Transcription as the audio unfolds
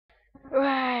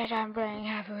Right, I'm playing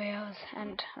Happy Wheels,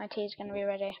 and my tea's gonna be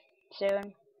ready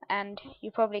soon. And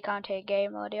you probably can't hear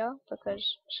game audio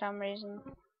because for some reason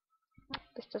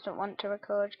this doesn't want to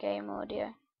record game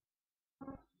audio.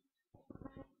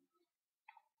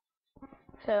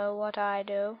 So what I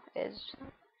do is,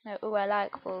 ooh, I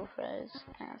like full phrase.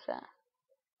 How's that?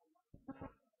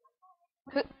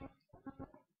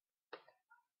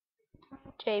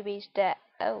 JB's dead.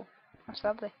 Oh, that's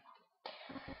lovely.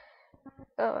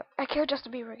 Oh, I killed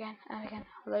Justin Bieber again and again.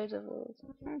 Loads of balls.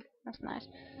 That's nice.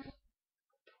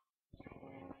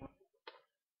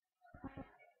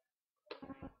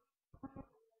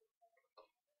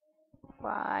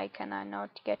 Why can I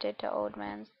not get it to Old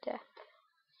Man's Death?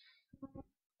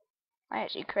 I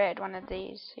actually created one of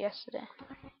these yesterday.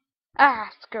 Ah,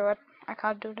 screw it. I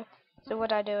can't do that. So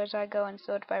what I do is I go and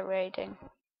sort by rating.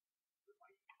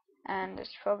 And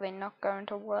it's probably not going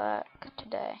to work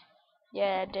today.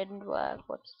 Yeah, it didn't work.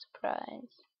 What a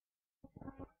surprise.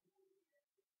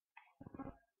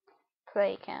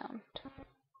 Play count.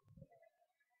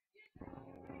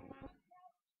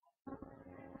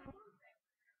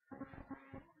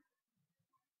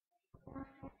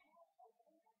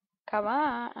 Come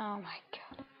on. Oh my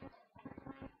god.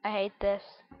 I hate this.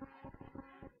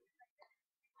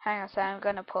 Hang on a second, I'm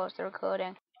gonna pause the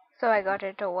recording. So I got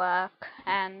it to work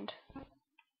and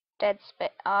Dead Space.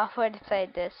 Oh, I've already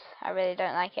played this. I really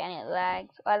don't like it, and it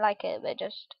lags. I like it, but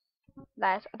just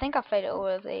lags. I think I've played all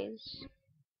of these.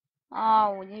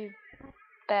 Oh, you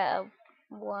better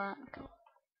work.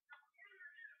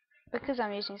 Because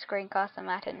I'm using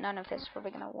screencast-o-matic, none of this is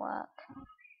probably gonna work.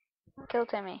 Kill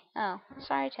Timmy. Oh,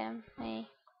 sorry Tim. Me.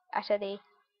 I said he.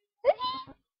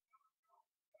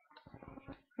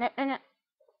 No, no, no.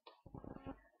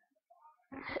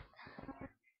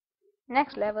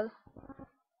 Next level.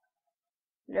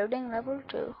 Loading level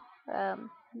 2.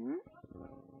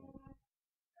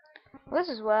 This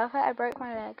is worth it. I broke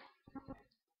my leg.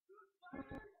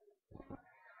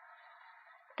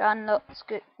 Done. Look.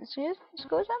 Excuse me.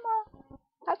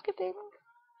 Housekeeping.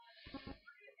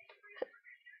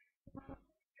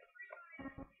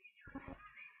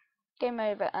 Game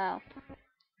over. Oh.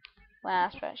 Well,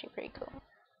 that's actually pretty cool.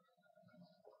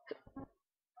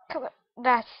 Come on.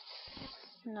 That's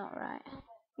not right.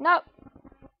 Nope.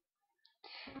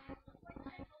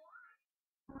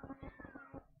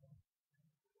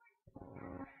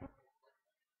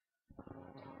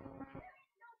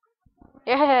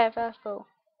 Yeah, first ball.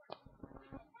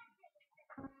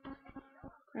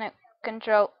 No.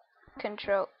 Control.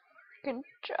 Control. Control.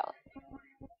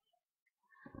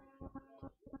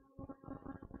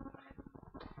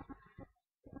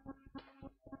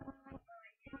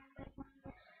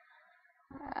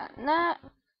 No.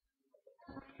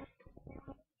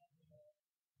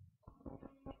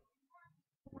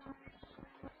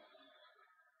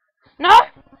 No!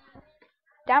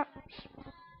 Damn.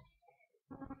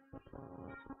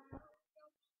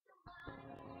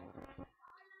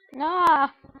 No.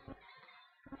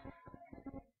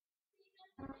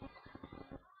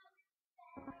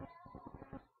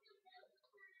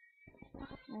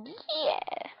 Yeah.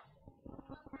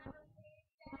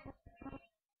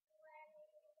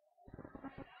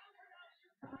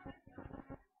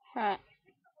 Alright.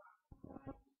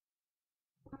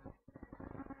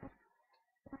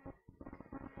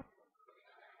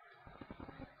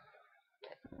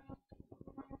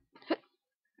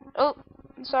 Oh,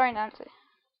 sorry, Nancy.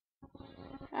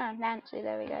 Oh, Nancy,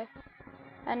 there we go.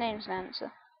 Her name's Nancy.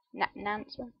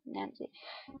 Nancy.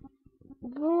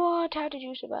 What? How did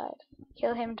you survive?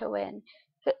 Kill him to win.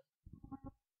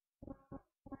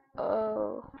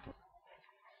 Oh.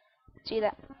 See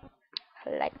that?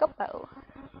 Like a bow.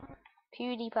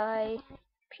 PewDiePie.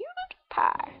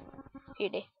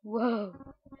 Pewdie. Whoa.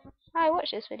 I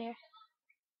watched this video.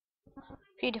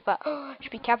 PewDiePie. Oh, it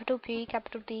should be capital P,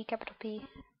 capital D, capital P.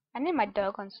 I named my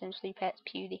dog on Sims 3 Pets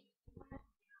Pewdie.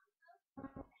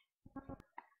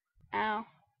 Ow.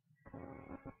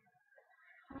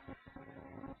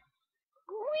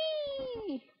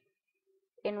 Whee!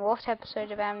 In what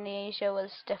episode of Amnesia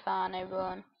was Stefano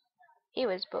born? He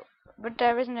was, but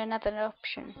there isn't another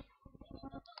option.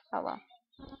 Oh well.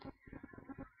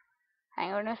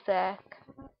 Hang on a sec.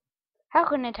 How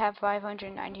can it have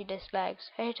 590 dislikes?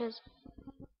 Haters.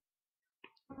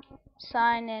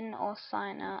 Sign in or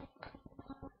sign up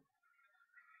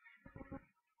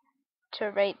to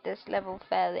rate this level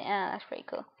fairly. Ah, that's pretty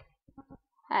cool.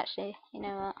 Actually, you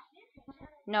know what?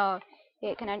 No.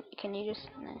 Yeah, can you just...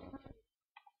 No.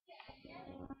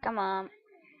 Come on.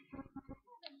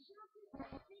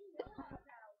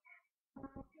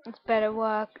 It's better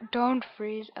work. Don't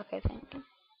freeze. Okay, thank you.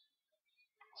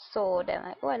 sword. I'm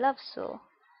like, oh, I love sword.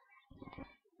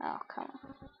 Oh, come on.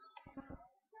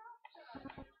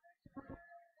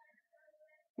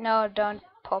 No, don't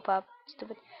pop up,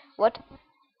 stupid. What?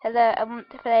 Hello, I want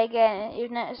to play again.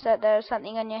 You've noticed that there's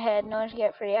something on your head. In order to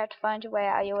get free, you have to find your way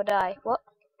out or you will die. What?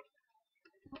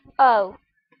 Oh,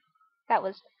 that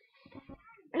was...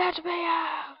 Let me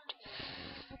out!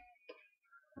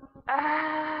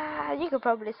 Ah, you could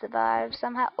probably survive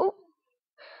somehow. Oh!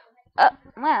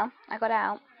 Well, I got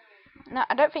out. No,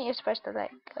 I don't think you're supposed to,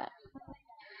 like...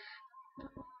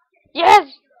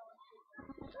 Yes!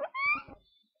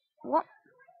 What?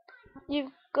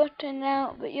 You've gotten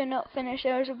out, but you're not finished.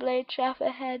 There is a blade shaft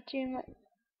ahead.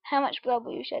 How much blood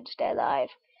will you shed to stay alive?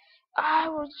 I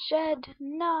will shed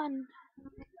none.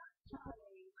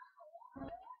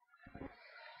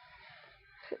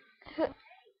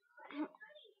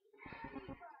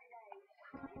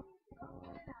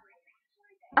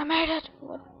 I made it!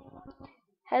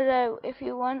 Hello, if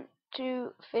you want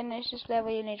to finish this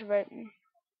level, you need to vote.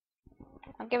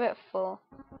 I'll give it 4.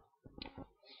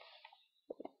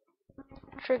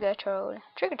 Trigger troll.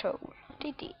 Trigger troll.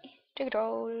 TT. Trigger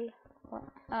troll. What?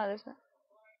 Oh, there's that.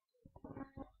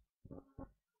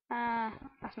 Ah,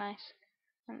 that's nice.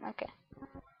 Okay.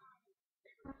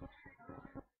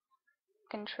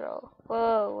 Control.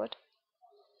 Whoa, what?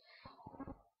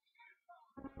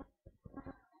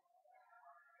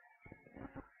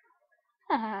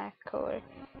 Haha, cool.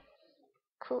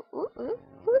 Cool. Ooh, ooh,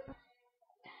 ooh.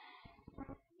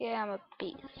 Yeah, I'm a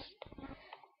beast.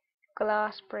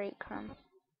 Glass break room.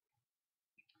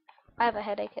 I have a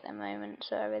headache at the moment,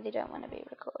 so I really don't want to be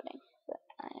recording, but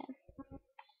I am.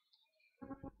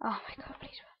 Oh my god,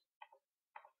 please.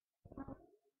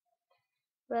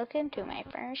 Welcome to my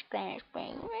first class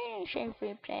break. Really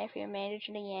safely play if you made it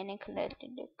to the end and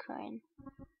collected the coin.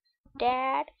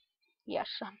 Dad? Yes,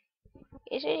 son.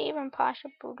 Is it even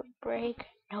possible to break?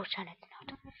 No, son, it's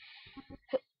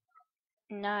not.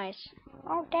 Nice.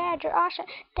 Oh, Dad, you're awesome.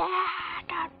 Dad,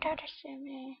 don't do this to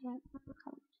me.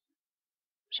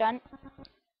 Son?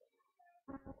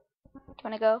 Do you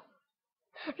wanna go?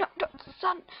 No, don't,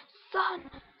 son! Son!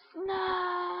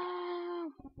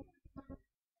 No!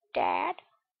 Dad?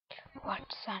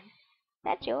 What, son?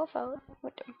 That's your fault.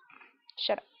 What the?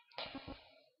 Shut up.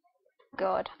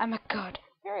 God. I'm a god.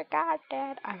 You're a god,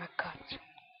 Dad. I'm a god.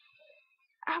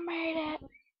 I made it.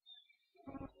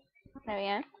 There we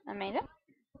go. I made it.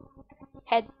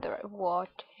 Head throw.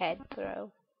 What? Head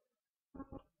throw.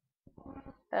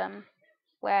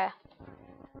 Where?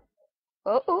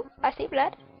 Oh, oh, I see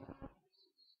blood.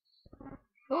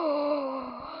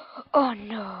 Oh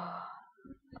no.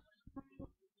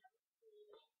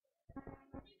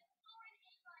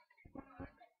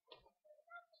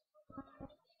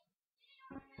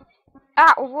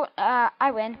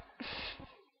 I win.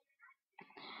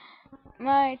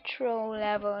 My troll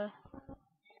level.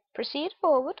 Proceed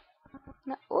forward.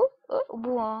 No,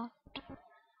 what?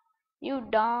 You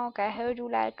dog, I heard you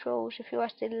like trolls. If you are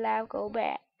still alive, go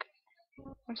back.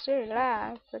 I'm still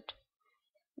alive, but...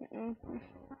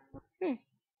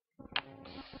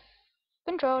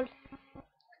 Control.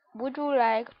 Would you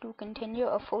like to continue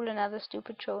or fool another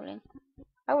stupid trolling?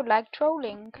 I would like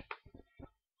trolling.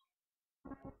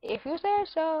 If you say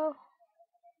so.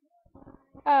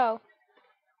 Oh.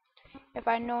 If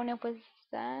I'd known it was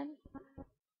that.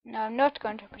 No, I'm not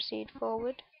going to proceed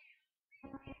forward.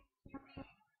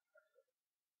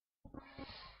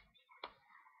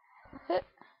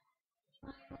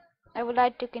 I would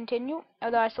like to continue,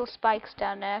 although I saw spikes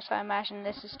down there, so I imagine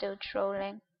this is still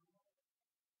trolling.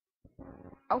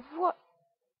 Oh, what?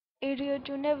 Idiot,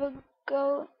 you never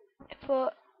go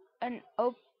for an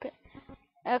open...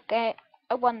 Okay,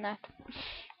 I won that.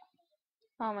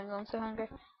 Oh my god, I'm so hungry.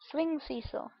 Swing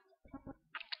seesaw.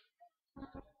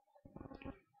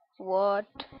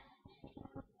 What?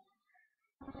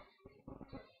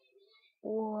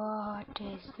 What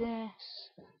is this?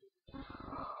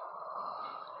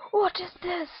 What is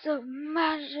this?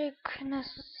 Magicness,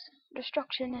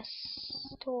 destructionness,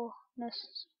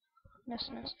 torness, ness.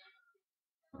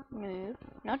 No,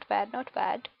 not bad, not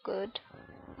bad. Good.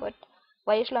 What?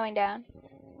 Why are you slowing down?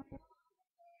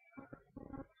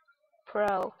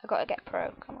 Pro. I gotta get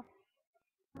pro. Come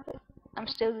on. I'm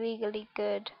still legally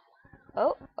good.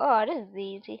 Oh, this is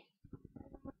easy.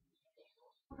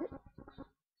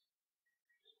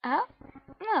 Oh,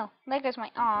 no. There goes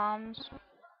my arms.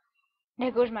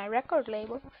 There goes my record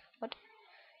label. What?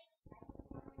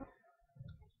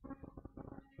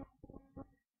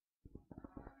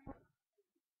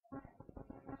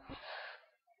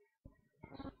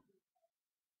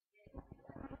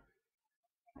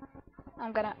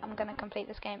 I'm gonna complete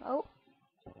this game. Oh.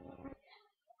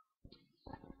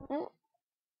 Ooh,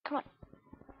 come on.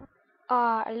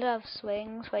 Oh, I love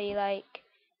swings where you like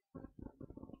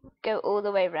go all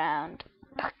the way round.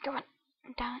 Oh, come on,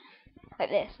 down like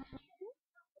this.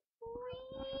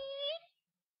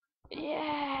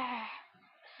 Yeah,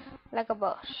 like a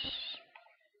boss.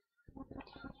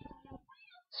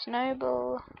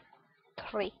 Snowball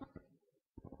 3.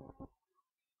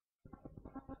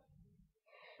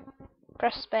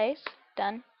 Press space.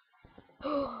 Done.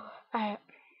 Alright.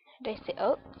 They say,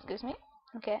 oh, excuse me.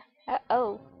 Okay.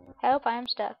 Oh, help! I am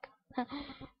stuck.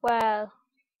 Well,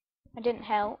 I didn't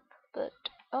help, but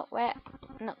oh, where?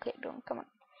 Not clicked on. Come on.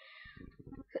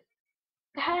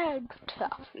 Help!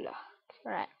 Tough luck.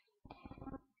 Right.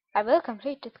 I will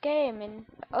complete this game in.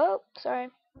 Oh, sorry.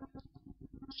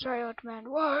 Sorry, old man.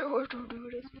 Why would you do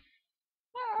this?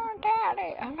 Oh,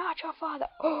 Daddy, I'm not your father.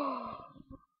 Oh.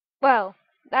 Well,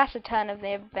 that's a turn of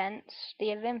the events.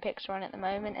 The Olympics are on at the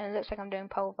moment, and it looks like I'm doing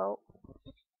pole vault.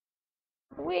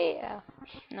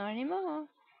 Not anymore.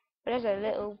 But there's a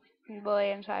little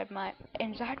boy inside my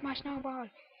snowball.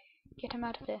 Get him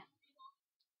out of there.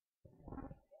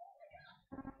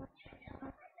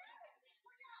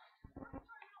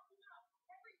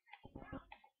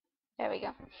 There we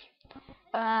go.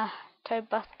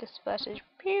 Tobuscus versus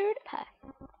PewDiePie.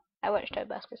 I watched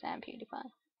Tobuscus and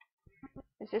PewDiePie.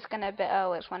 Is this gonna be?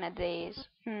 Oh, it's one of these.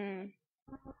 I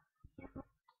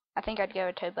think I'd go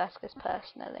with Tobuscus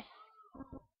personally.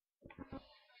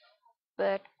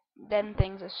 But then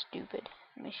things are stupid.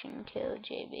 Mission kill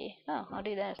JB. Oh, I'll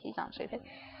do this. He's not stupid.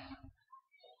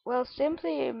 Well,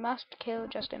 simply you must kill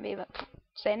Justin Bieber.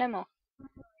 Say no more.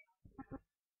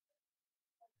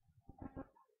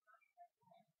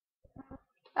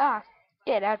 Ah,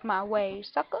 get out my way,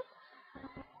 sucker.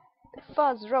 The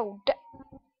fuzz rolled.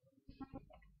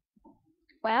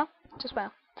 Well, just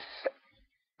well.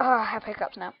 Oh, I have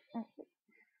hiccups now.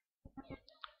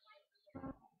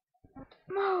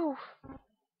 Move!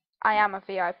 I am a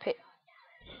VIP.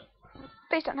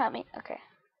 Please don't hurt me. Okay.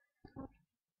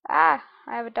 Ah,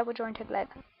 I have a double jointed leg.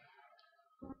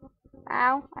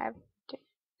 Ow, I have to.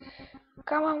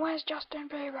 Come on, where's Justin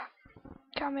Bieber?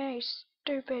 Come here, you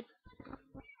stupid.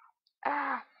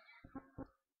 Ah.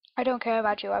 I don't care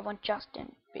about you, I want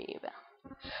Justin Bieber.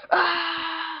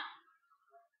 Ah!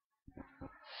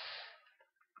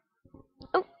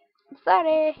 Oh,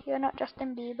 sorry, you're not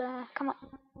Justin Bieber. Come on.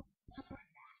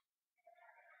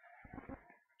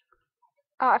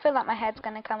 Oh, I feel like my head's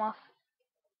gonna come off.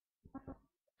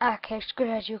 Okay,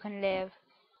 screw it, you can live.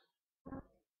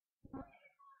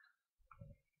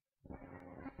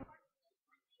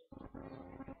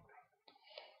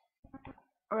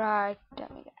 Right, there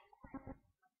we go.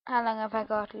 How long have I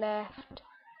got left?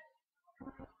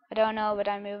 I don't know, but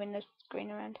I'm moving the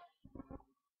screen around.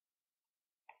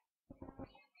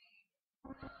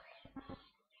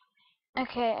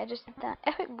 Okay, I just did that.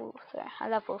 Epic ball throw. I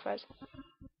love ball throws.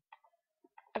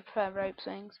 I prefer rope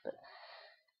swings, but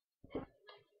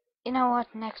you know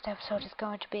what? Next episode is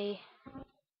going to be.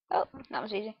 Oh, that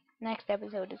was easy. Next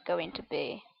episode is going to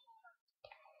be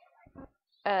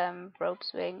rope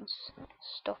swings.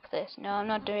 Stop this. No, I'm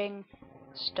not doing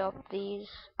stop these.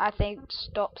 I think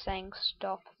stop saying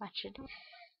stop. I should.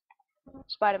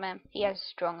 Spider-Man. He has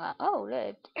stronger. Oh,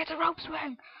 look. It's a rope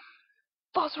swing.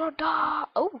 Phosphor.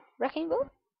 Oh, wrecking ball.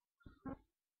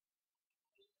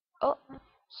 Oh,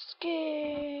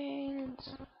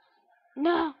 skins.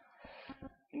 No.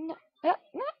 No. No.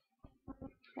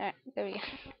 Alright, there we go.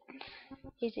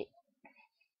 Easy.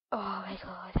 Oh my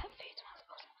god, that food smells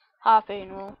awesome.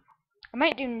 Harpoon wall. I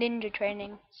might do ninja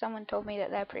training. Someone told me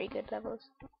that they're pretty good levels.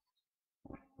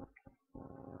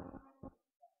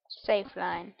 Safe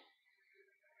line.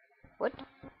 What?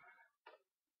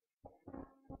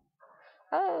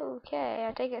 Okay,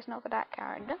 I take it's not for that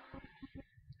character.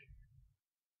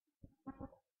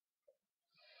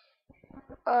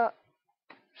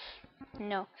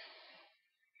 No.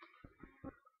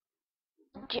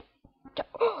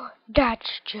 Oh,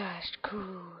 that's just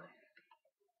cool.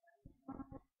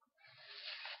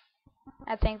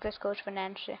 I think this goes for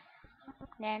Nancy.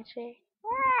 Nancy?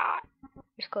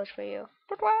 This goes for you.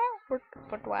 But why?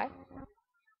 But why?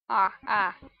 Ah.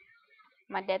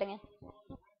 Am I dead again?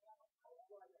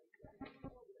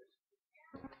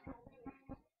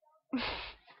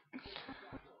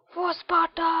 For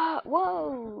Sparta!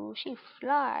 Whoa, she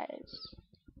flies.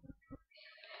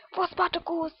 For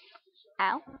SPARTACUS!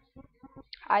 Ow.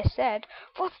 I said,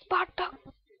 for Sparta!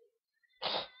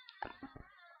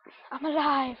 I'm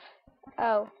alive!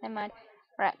 Oh, never mind.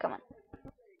 Right, come on.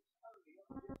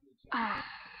 Ah,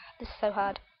 this is so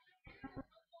hard.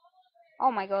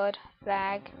 Oh my god,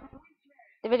 lag.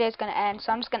 The video's gonna end,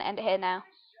 so I'm just gonna end it here now.